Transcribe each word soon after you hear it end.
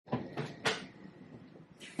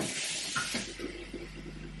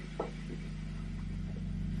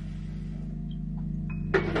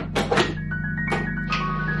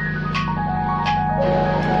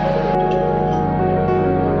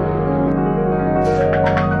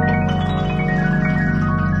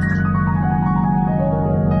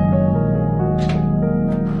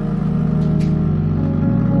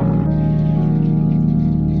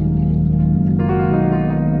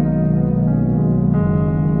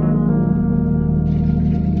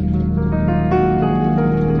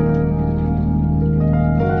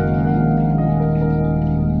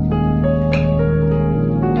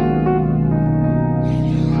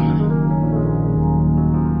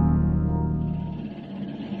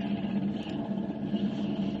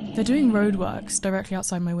They're doing roadworks directly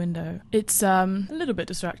outside my window. It's a little bit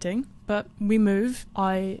distracting, but we move.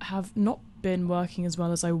 I have not been working as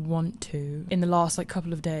well as I want to in the last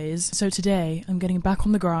couple of days. So today I'm getting back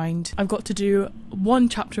on the grind. I've got to do one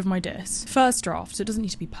chapter of my diss. First draft, so it doesn't need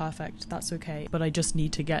to be perfect, that's okay, but I just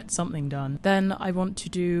need to get something done. Then I want to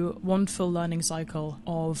do one full learning cycle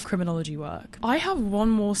of criminology work. I have one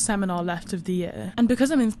more seminar left of the year, and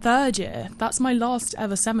because I'm in third year, that's my last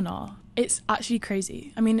ever seminar. It's actually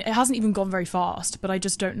crazy. I mean, it hasn't even gone very fast, but I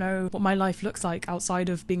just don't know what my life looks like outside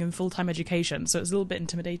of being in full-time education, so it's a little bit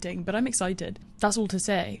intimidating, but I'm excited. That's all to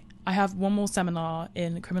say. I have one more seminar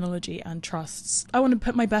in criminology and trusts. I want to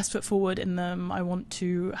put my best foot forward in them. I want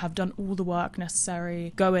to have done all the work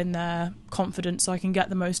necessary, go in there confident so I can get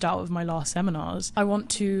the most out of my last seminars. I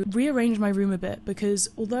want to rearrange my room a bit because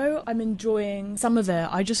although I'm enjoying some of it,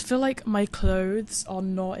 I just feel like my clothes are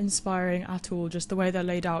not inspiring at all. Just the way they're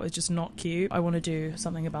laid out is just not cute. I want to do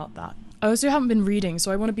something about that. I also haven't been reading,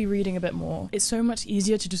 so I want to be reading a bit more. It's so much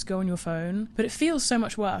easier to just go on your phone, but it feels so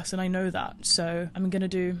much worse, and I know that, so I'm going to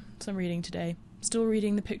do some reading today. Still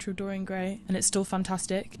reading The Picture of Dorian Gray, and it's still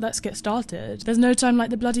fantastic. Let's get started. There's no time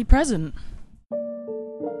like the bloody present.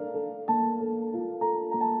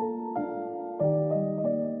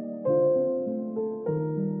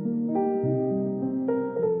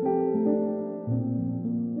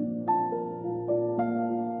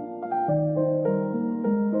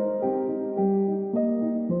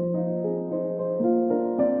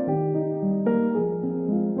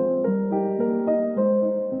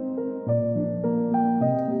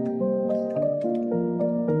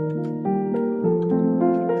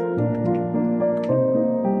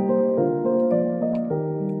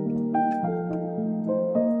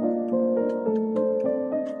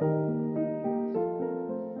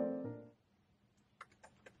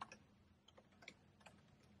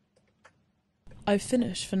 I've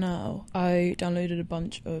finished for now. I downloaded a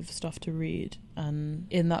bunch of stuff to read and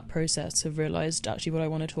in that process have realised actually what I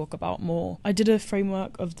want to talk about more. I did a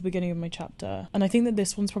framework of the beginning of my chapter and I think that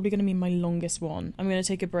this one's probably going to be my longest one. I'm going to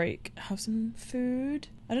take a break, have some food.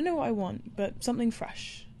 I don't know what I want, but something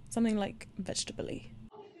fresh. Something vegetable-y.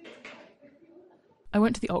 I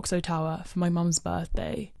went to the Oxo Tower for my mum's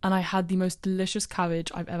birthday and I had the most delicious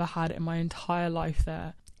cabbage I've ever had in my entire life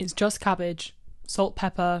there. It's just cabbage, salt,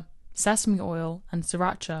 pepper, sesame oil and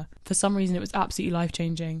sriracha. For some reason it was absolutely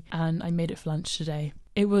life-changing and I made it for lunch today.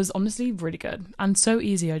 It was honestly really good and so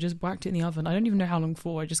easy. I just whacked it in the oven. I don't even know how long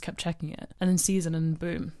for. I just kept checking it and then season and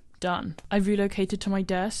boom, done. I've relocated to my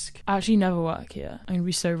desk. I actually never work here. I'm gonna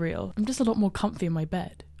be so real. I'm just a lot more comfy in my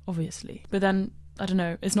bed, obviously. But then I don't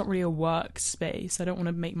know, it's not really a work space. I don't want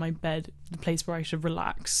to make my bed the place where I should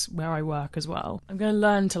relax, where I work as well. I'm going to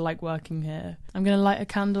learn to like working here. I'm going to light a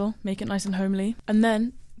candle, make it nice and homely, and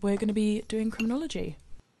then we're going to be doing criminology.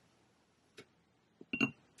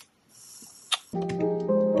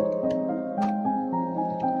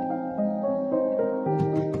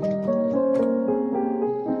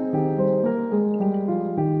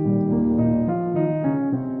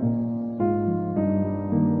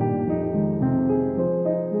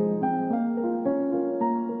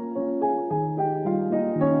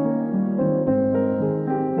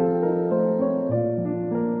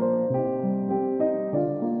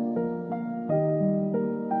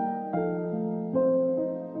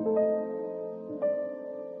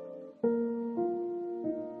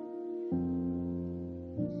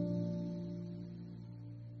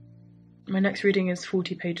 My next reading is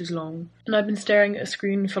 40 pages long, and I've been staring at a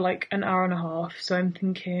screen for an hour and a half, so I'm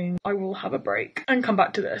thinking I will have a break and come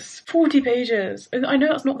back to this. 40 pages! I know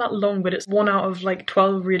that's not that long, but it's one out of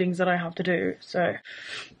 12 readings that I have to do, so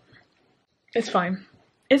it's fine.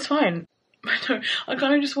 It's fine. I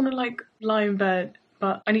kind of just want to lie in bed,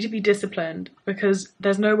 but I need to be disciplined because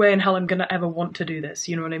there's no way in hell I'm gonna ever want to do this,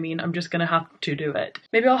 you know what I mean? I'm just gonna have to do it.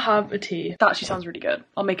 Maybe I'll have a tea. That actually sounds really good.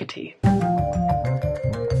 I'll make a tea.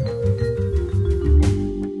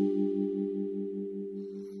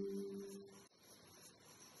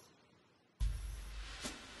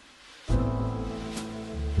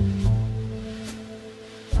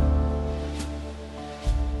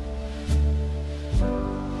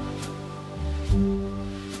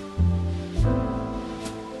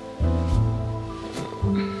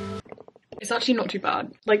 It's actually not too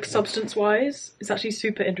bad. Substance-wise, it's actually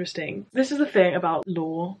super interesting. This is the thing about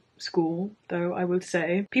law school, though, I would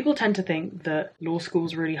say. People tend to think that law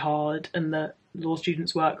school's really hard and that law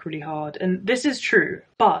students work really hard, and this is true,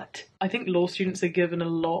 but I think law students are given a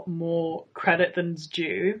lot more credit than's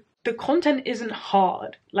due. The content isn't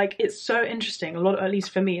hard. Like, it's so interesting. At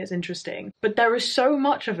least for me, it's interesting. But there is so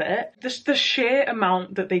much of it. Just the sheer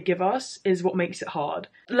amount that they give us is what makes it hard.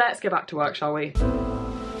 Let's get back to work, shall we?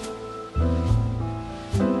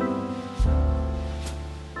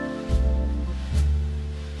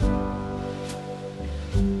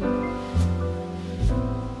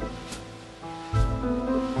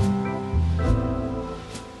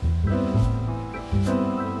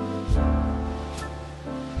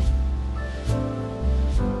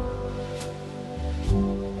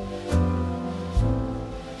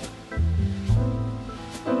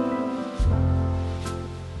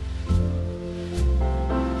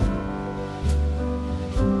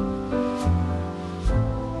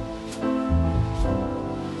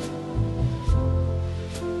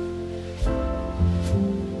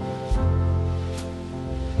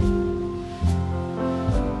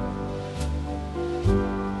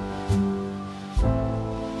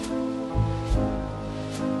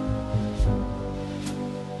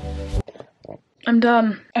 I'm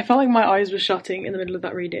done. I felt like my eyes were shutting in the middle of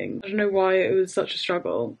that reading. I don't know why it was such a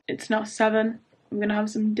struggle. It's now 7. I'm gonna have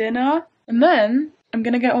some dinner and then I'm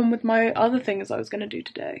gonna get on with my other things I was gonna do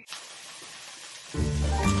today.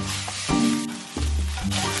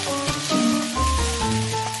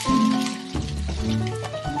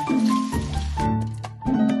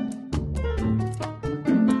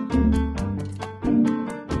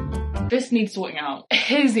 This needs sorting out.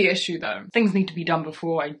 Here's the issue though. Things need to be done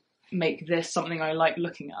before I make this something I like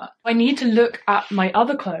looking at. I need to look at my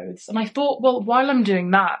other clothes, and I thought, well, while I'm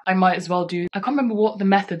doing that, I might as well do, I can't remember what the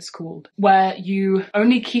method's called, where you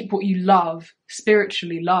only keep what you love,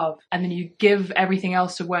 spiritually love, and then you give everything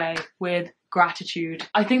else away with gratitude.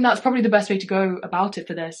 I think that's probably the best way to go about it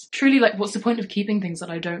for this. Truly, like, what's the point of keeping things that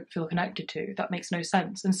I don't feel connected to? That makes no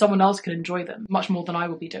sense. And someone else can enjoy them much more than I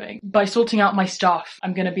will be doing. By sorting out my stuff,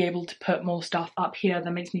 I'm going to be able to put more stuff up here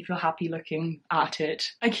that makes me feel happy looking at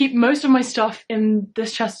it. I keep most of my stuff in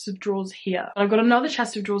this chest of drawers here. I've got another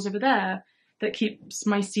chest of drawers over there that keeps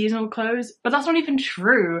my seasonal clothes, but that's not even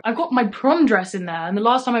true. I've got my prom dress in there, and the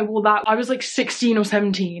last time I wore that, I was like 16 or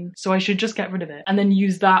 17, so I should just get rid of it and then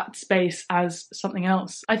use that space as something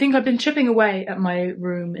else. I think I've been chipping away at my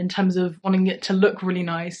room in terms of wanting it to look really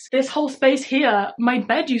nice. This whole space here, my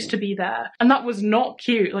bed used to be there, and that was not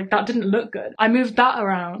cute. Like, that didn't look good. I moved that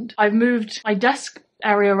around. I've moved my desk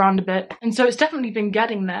area around a bit, and so it's definitely been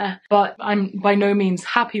getting there, but I'm by no means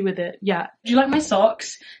happy with it yet. Do you like my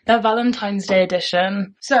socks? They're Valentine's Day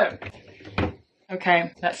edition. So,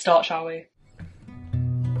 okay, let's start, shall we?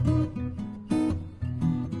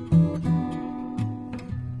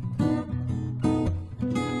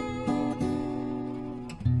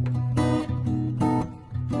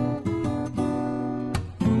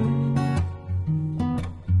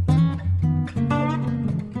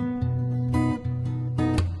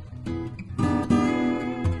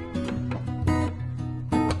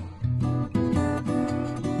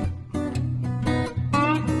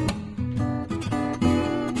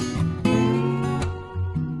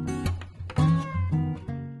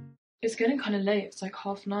 It's getting kind of late. It's like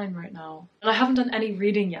 9:30 right now. And I haven't done any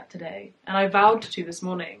reading yet today. And I vowed to this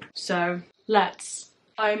morning. So let's.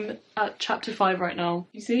 I'm at chapter 5 right now.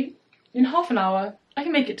 You see? In half an hour, I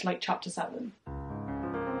can make it to like chapter 7.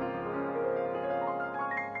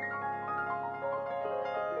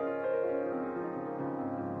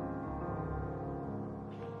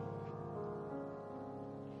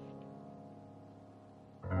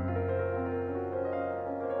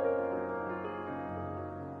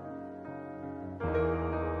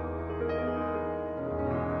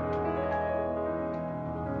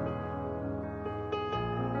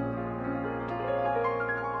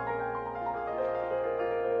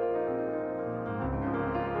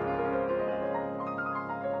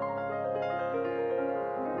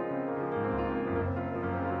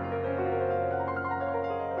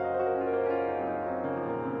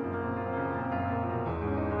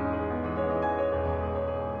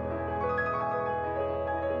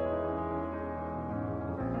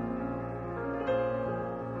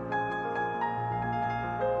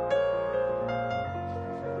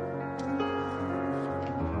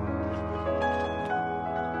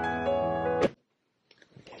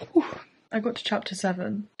 I got to chapter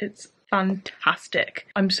 7. It's fantastic.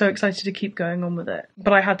 I'm so excited to keep going on with it.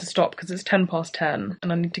 But I had to stop because it's 10 past 10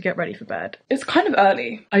 and I need to get ready for bed. It's kind of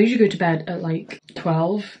early. I usually go to bed at like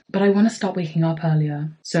 12, but I want to start waking up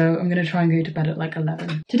earlier. So I'm going to try and go to bed at like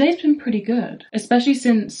 11. Today's been pretty good, especially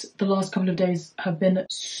since the last couple of days have been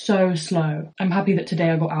so slow. I'm happy that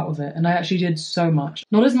today I got out of it and I actually did so much.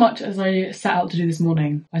 Not as much as I set out to do this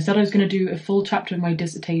morning. I said I was going to do a full chapter of my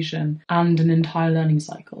dissertation and an entire learning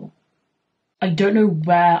cycle. I don't know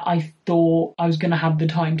where I thought I was going to have the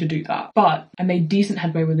time to do that, but I made decent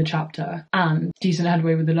headway with the chapter and decent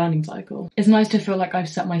headway with the learning cycle. It's nice to feel like I've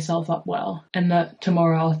set myself up well and that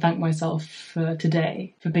tomorrow I'll thank myself for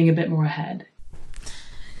today for being a bit more ahead.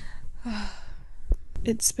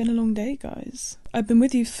 It's been a long day, guys. I've been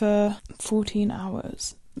with you for 14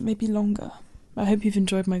 hours, maybe longer. I hope you've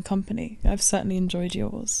enjoyed my company. I've certainly enjoyed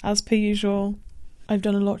yours. As per usual, I've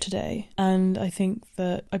done a lot today, and I think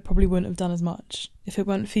that I probably wouldn't have done as much if it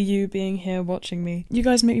weren't for you being here watching me. You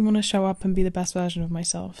guys make me want to show up and be the best version of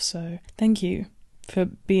myself, so thank you for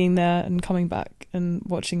being there and coming back and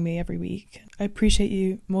watching me every week. I appreciate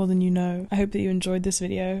you more than you know. I hope that you enjoyed this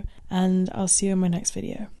video, and I'll see you in my next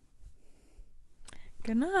video.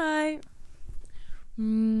 Good night.